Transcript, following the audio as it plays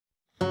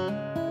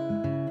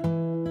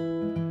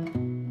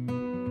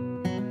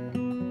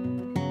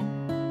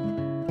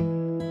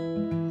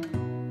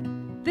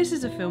This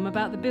is a film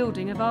about the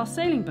building of our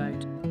sailing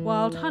boat,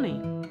 Wild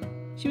Honey.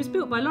 She was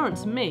built by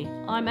Lawrence and me,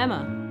 I'm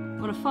Emma,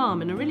 on a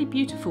farm in a really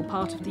beautiful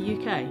part of the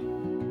UK.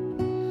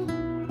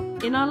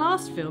 In our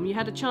last film you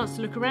had a chance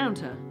to look around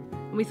her,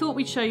 and we thought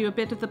we'd show you a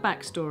bit of the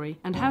backstory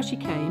and how she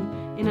came,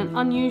 in an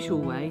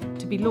unusual way,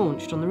 to be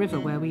launched on the river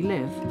where we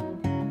live.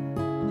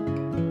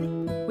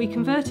 We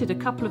converted a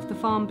couple of the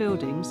farm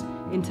buildings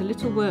into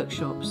little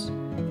workshops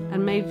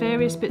and made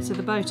various bits of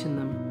the boat in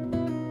them.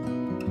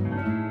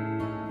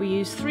 We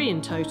used 3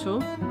 in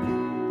total,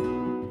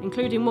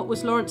 including what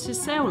was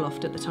Lawrence's sail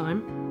loft at the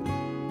time,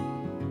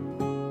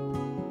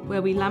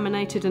 where we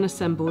laminated and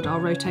assembled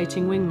our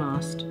rotating wing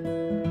mast.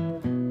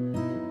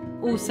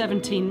 All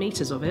 17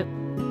 metres of it.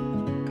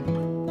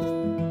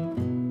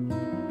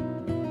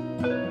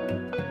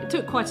 It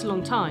took quite a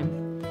long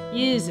time,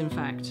 years in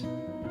fact.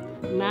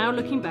 Now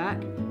looking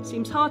back, it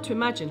seems hard to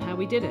imagine how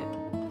we did it.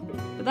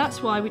 But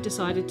that's why we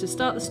decided to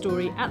start the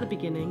story at the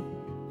beginning,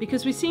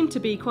 because we seem to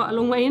be quite a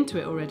long way into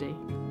it already.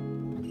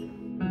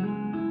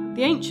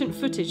 The ancient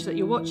footage that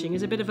you're watching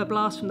is a bit of a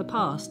blast from the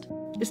past.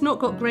 It's not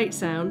got great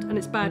sound and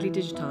it's badly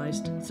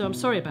digitised, so I'm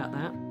sorry about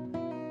that.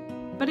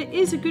 But it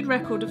is a good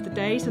record of the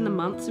days and the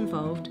months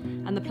involved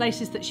and the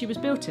places that she was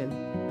built in.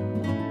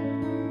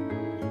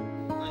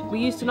 We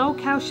used an old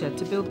cowshed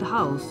to build the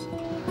hulls,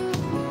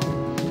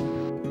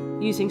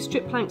 using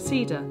strip plank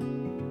cedar,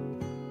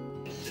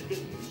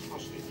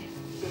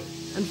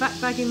 and vac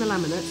bagging the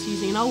laminates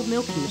using an old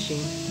milking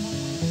machine.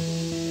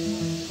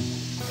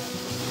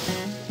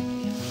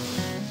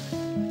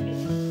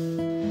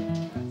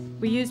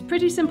 We used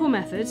pretty simple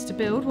methods to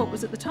build what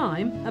was at the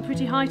time a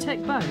pretty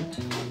high-tech boat.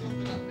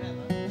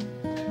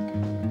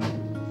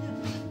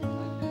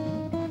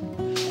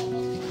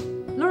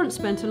 Lawrence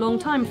spent a long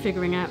time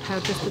figuring out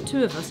how just the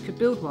 2 of us could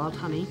build Wild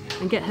Honey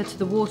and get her to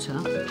the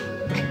water.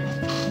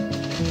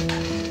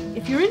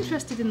 If you're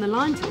interested in the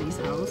line to these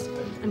hulls,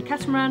 and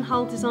catamaran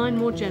hull design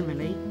more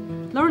generally,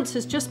 Lawrence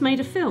has just made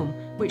a film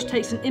which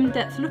takes an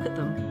in-depth look at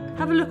them.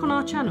 Have a look on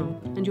our channel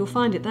and you'll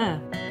find it there.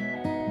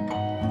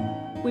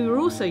 We were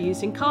also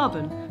using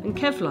carbon and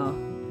Kevlar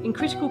in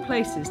critical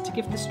places to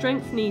give the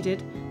strength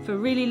needed for a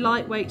really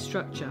lightweight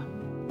structure.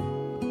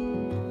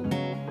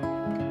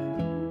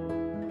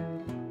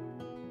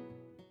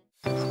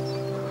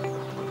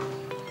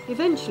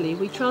 Eventually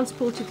we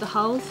transported the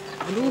hulls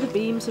and all the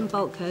beams and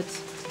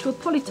bulkheads to a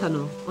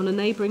polytunnel on a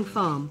neighbouring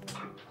farm,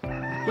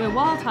 where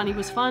Wild Honey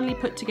was finally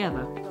put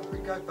together.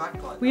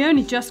 We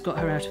only just got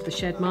her out of the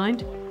shed,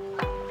 mind.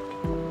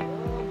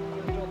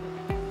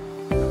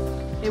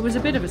 It was a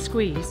bit of a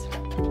squeeze.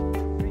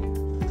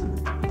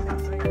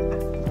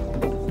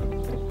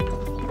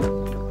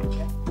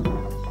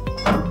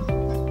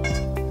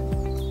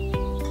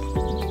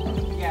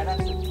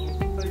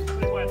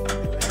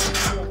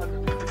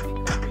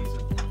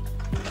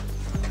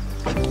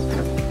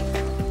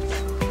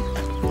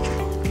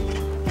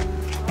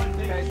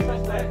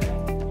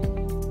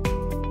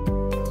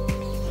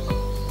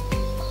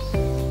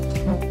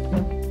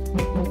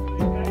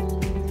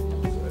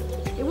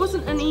 It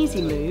wasn't an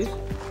easy move,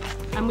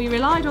 and we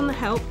relied on the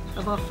help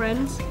of our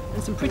friends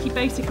and some pretty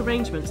basic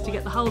arrangements to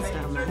get the hulls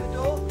down there.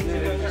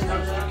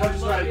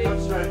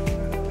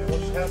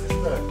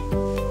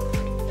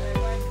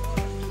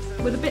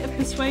 With a bit of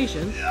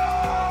persuasion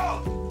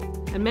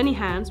and many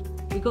hands,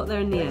 we got there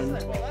in the end.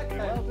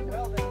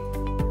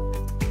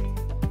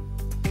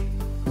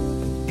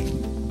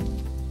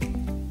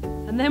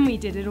 And then we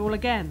did it all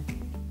again,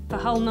 for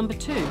hull number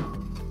 2.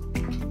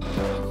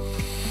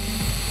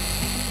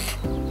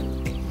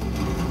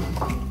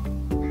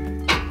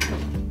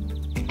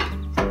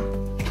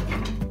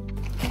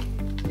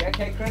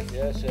 Okay, Chris?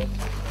 Yeah, sure.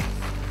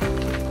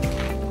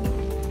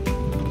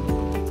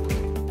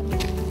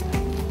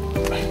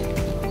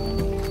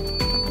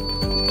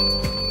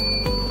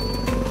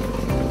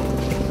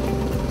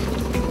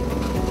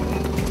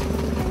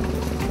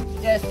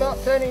 Yeah, start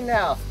turning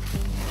now.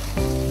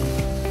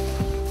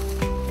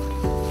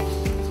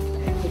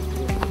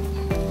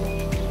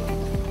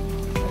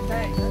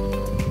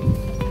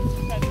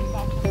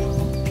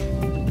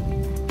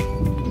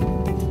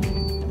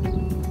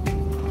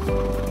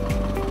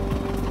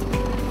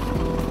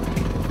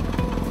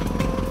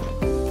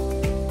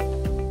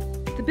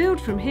 The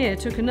build from here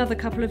took another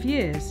couple of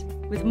years,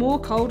 with more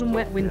cold and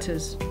wet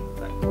winters.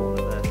 That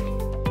corner there.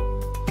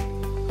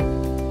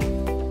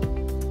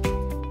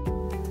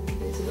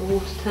 These are the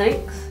water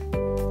tanks.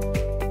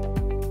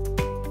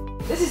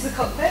 This is the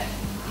cockpit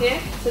here,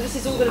 so this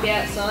is all going to be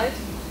outside.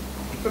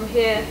 From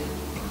here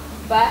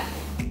back.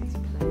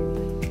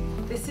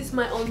 This is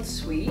my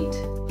ensuite.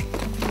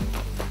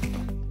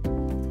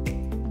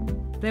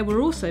 There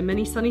were also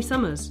many sunny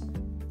summers.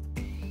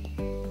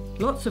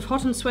 Lots of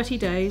hot and sweaty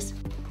days.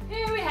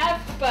 Here we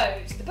have the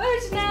boat. The boat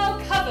is now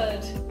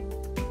covered.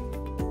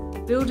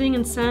 Building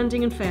and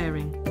sanding and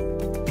fairing.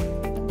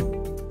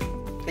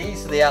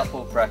 These are the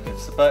outboard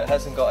brackets. The boat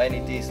hasn't got any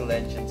diesel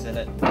engines in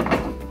it.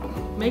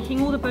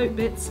 Making all the boat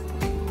bits.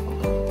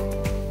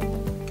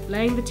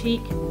 Laying the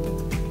teak.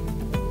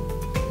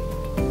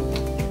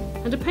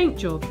 And a paint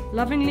job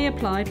lovingly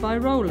applied by a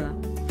roller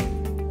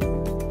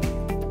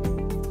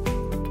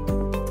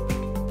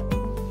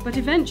but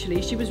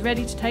eventually she was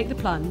ready to take the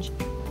plunge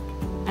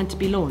and to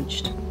be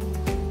launched.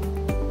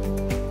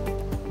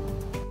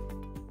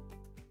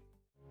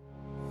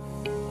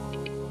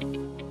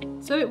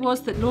 So it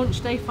was that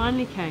launch day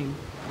finally came.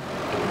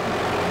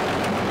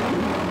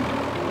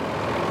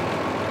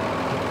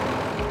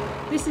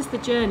 This is the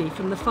journey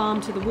from the farm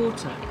to the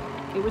water.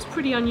 It was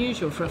pretty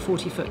unusual for a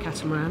 40-foot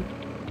catamaran.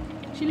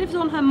 She lives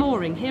on her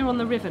mooring here on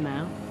the river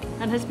now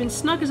and has been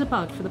snug as a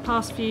bug for the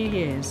past few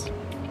years.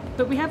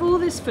 But we have all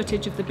this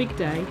footage of the big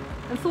day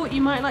and thought you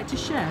might like to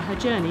share her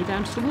journey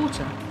down to the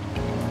water.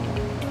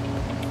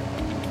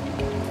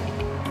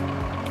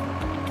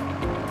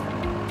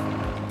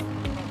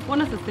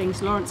 One of the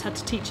things Lawrence had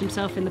to teach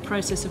himself in the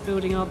process of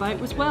building our boat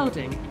was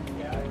welding.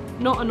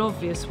 Not an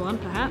obvious one,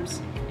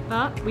 perhaps,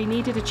 but we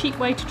needed a cheap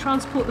way to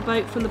transport the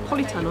boat from the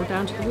polytunnel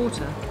down to the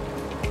water.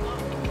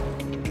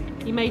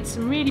 He made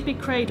some really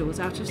big cradles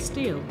out of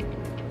steel,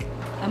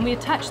 and we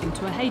attached them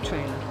to a hay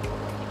trailer.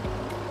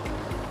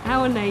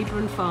 Our neighbour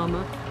and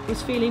farmer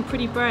was feeling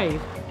pretty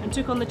brave and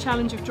took on the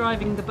challenge of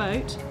driving the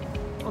boat,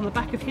 on the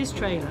back of his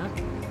trailer,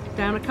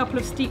 down a couple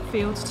of steep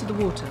fields to the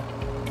water.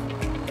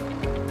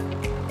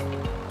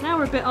 Now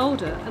we're a bit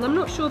older, and I'm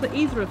not sure that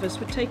either of us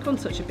would take on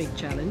such a big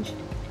challenge.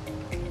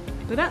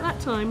 But at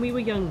that time we were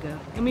younger,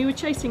 and we were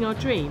chasing our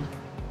dream,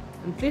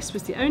 and this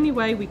was the only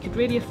way we could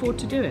really afford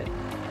to do it.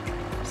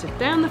 So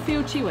down the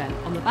field she went,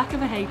 on the back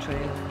of a hay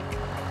trailer.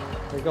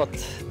 We got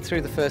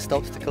through the first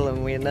obstacle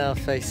and we are now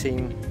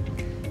facing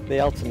the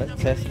ultimate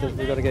test as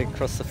we've got to get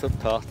across the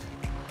footpath.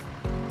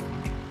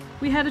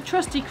 We had a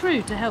trusty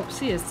crew to help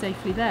see us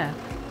safely there,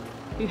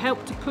 who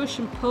helped to push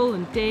and pull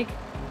and dig,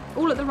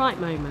 all at the right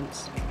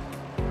moments.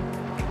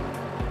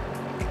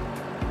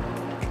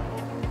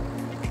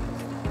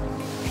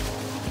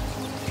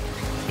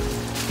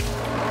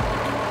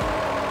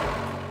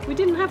 We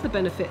didn't have the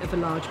benefit of a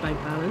large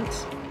boat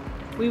balance.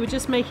 We were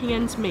just making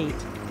ends meet,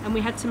 and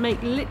we had to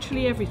make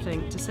literally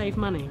everything to save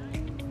money.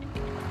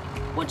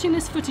 Watching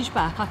this footage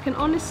back, I can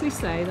honestly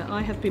say that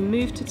I have been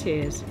moved to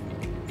tears,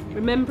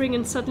 remembering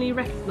and suddenly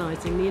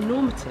recognising the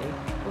enormity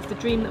of the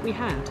dream that we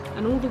had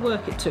and all the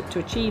work it took to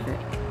achieve it.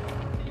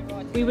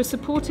 We were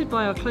supported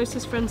by our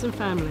closest friends and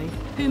family,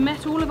 who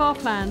met all of our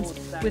plans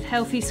with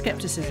healthy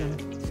scepticism.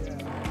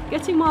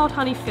 Getting Wild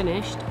Honey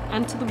finished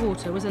and to the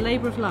water was a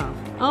labour of love,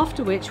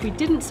 after which we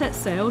didn't set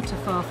sail to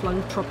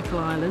far-flung tropical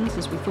islands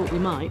as we thought we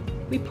might.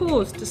 We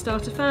paused to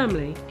start a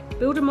family,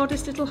 build a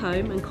modest little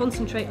home and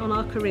concentrate on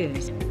our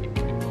careers.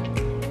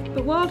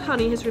 But Wild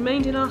Honey has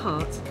remained in our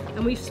hearts,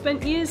 and we've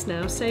spent years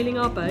now sailing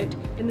our boat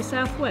in the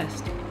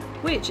southwest,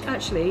 which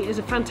actually is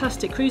a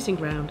fantastic cruising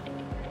ground.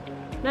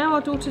 Now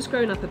our daughter's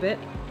grown up a bit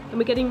and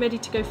we're getting ready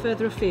to go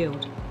further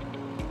afield.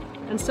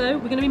 And so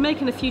we're going to be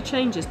making a few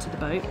changes to the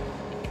boat.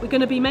 We're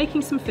going to be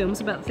making some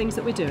films about the things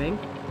that we're doing,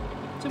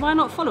 so why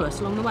not follow us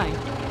along the way?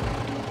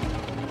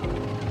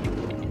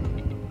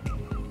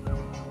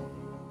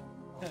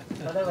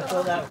 I never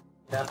thought that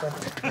would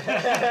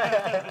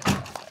happen.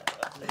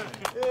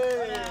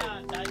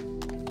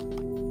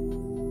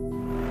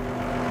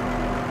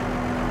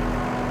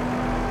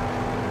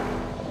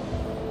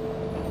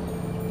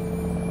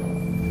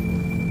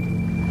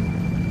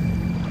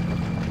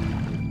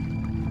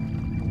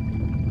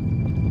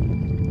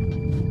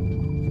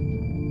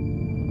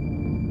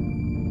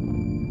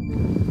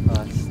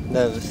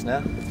 Nervous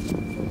now.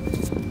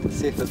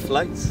 See if it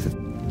floats.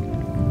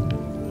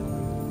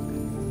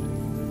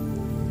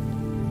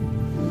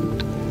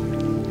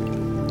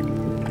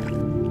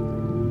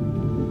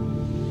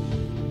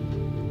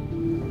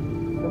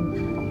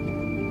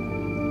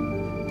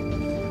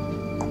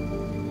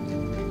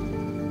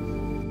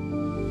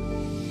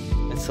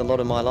 It's a lot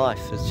of my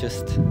life is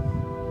just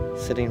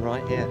sitting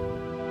right here.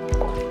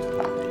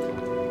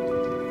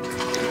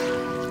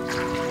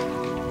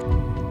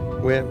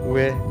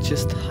 We're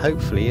just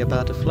hopefully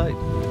about to float.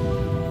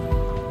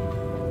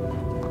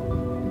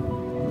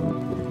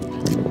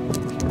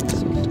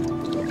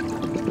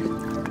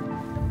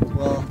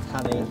 Well,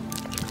 honey,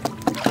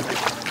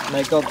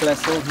 may God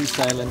bless all who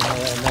sail in her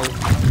and may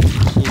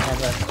she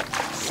have a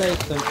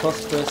safe and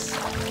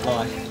prosperous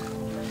life.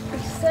 Be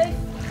safe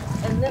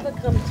and never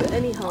come to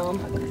any harm.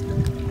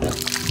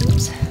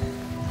 Oops.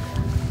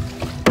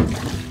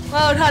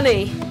 Wild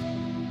Honey.